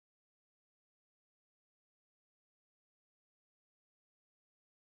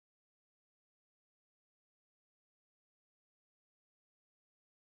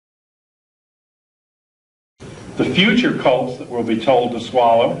The future cults that we'll be told to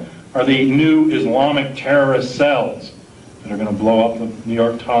swallow are the new Islamic terrorist cells that are going to blow up the New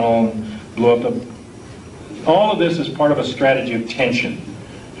York tunnel and blow up the... All of this is part of a strategy of tension,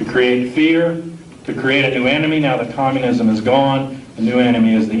 to create fear, to create a new enemy. Now that communism is gone, the new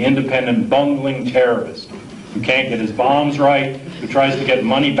enemy is the independent, bungling terrorist who can't get his bombs right, who tries to get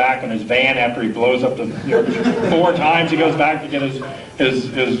money back on his van after he blows up the... 4 times he goes back to get his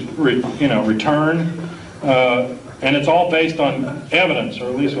return. And it's all based on evidence, or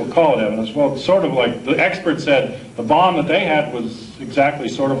at least we'll call it evidence. Well, it's sort of like the expert said, the bomb that they had was exactly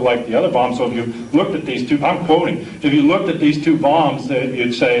sort of like the other bomb. So if you looked at these two, I'm quoting, if you looked at these two bombs,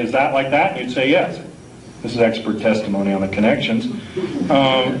 you'd say, is that like that? And you'd say, yes. This is expert testimony on the connections.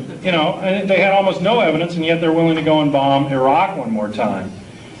 And they had almost no evidence, and yet they're willing to go and bomb Iraq one more time,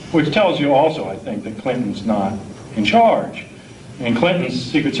 which tells you also, I think, that Clinton's not in charge. And Clinton's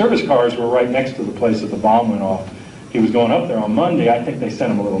Secret Service cars were right next to the place that the bomb went off. He was going up there on Monday. I think they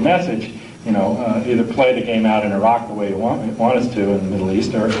sent him a little message, either play the game out in Iraq the way you want us to in the Middle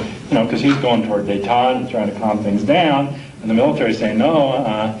East, or, because he's going toward Dayton and trying to calm things down, and the military's saying, no,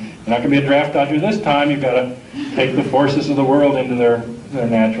 you're not going to be a draft dodger this time. You've got to take the forces of the world into their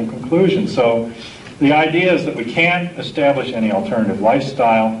natural conclusion. So the idea is that we can't establish any alternative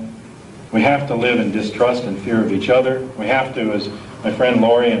lifestyle. We have to live in distrust and fear of each other. We have to, as my friend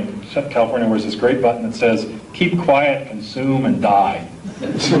Lori in California wears this great button that says, keep quiet, consume, and die.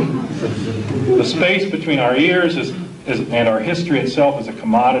 The space between our ears and our history itself is a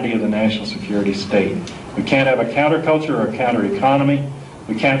commodity of the national security state. We can't have a counterculture or a counter-economy.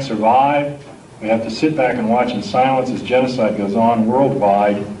 We can't survive. We have to sit back and watch in silence as genocide goes on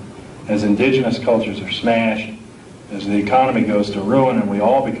worldwide, as indigenous cultures are smashed, as the economy goes to ruin and we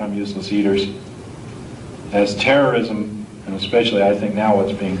all become useless eaters, as terrorism, and especially I think now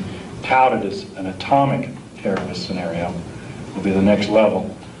what's being touted as an atomic terrorist scenario, will be the next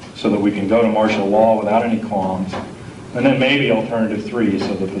level, so that we can go to martial law without any qualms. And then maybe alternative 3,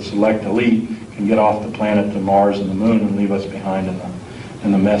 so that the select elite can get off the planet to Mars and the Moon and leave us behind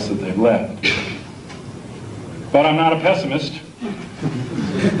in the mess that they've left. But I'm not a pessimist,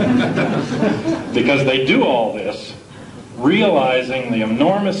 because they do all this realizing the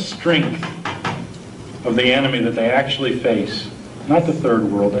enormous strength of the enemy that they actually face. Not the third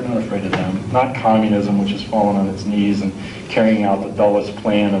world, they're not afraid of them. Not communism, which has fallen on its knees and carrying out the dullest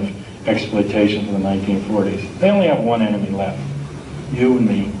plan of exploitation for the 1940s. They only have one enemy left. You and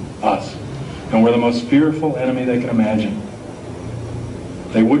me, us. And we're the most fearful enemy they can imagine.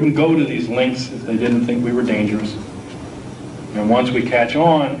 They wouldn't go to these lengths if they didn't think we were dangerous. And once we catch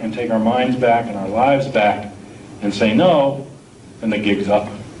on and take our minds back and our lives back and say no, then the gig's up.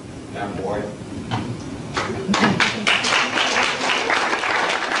 Yeah, boy.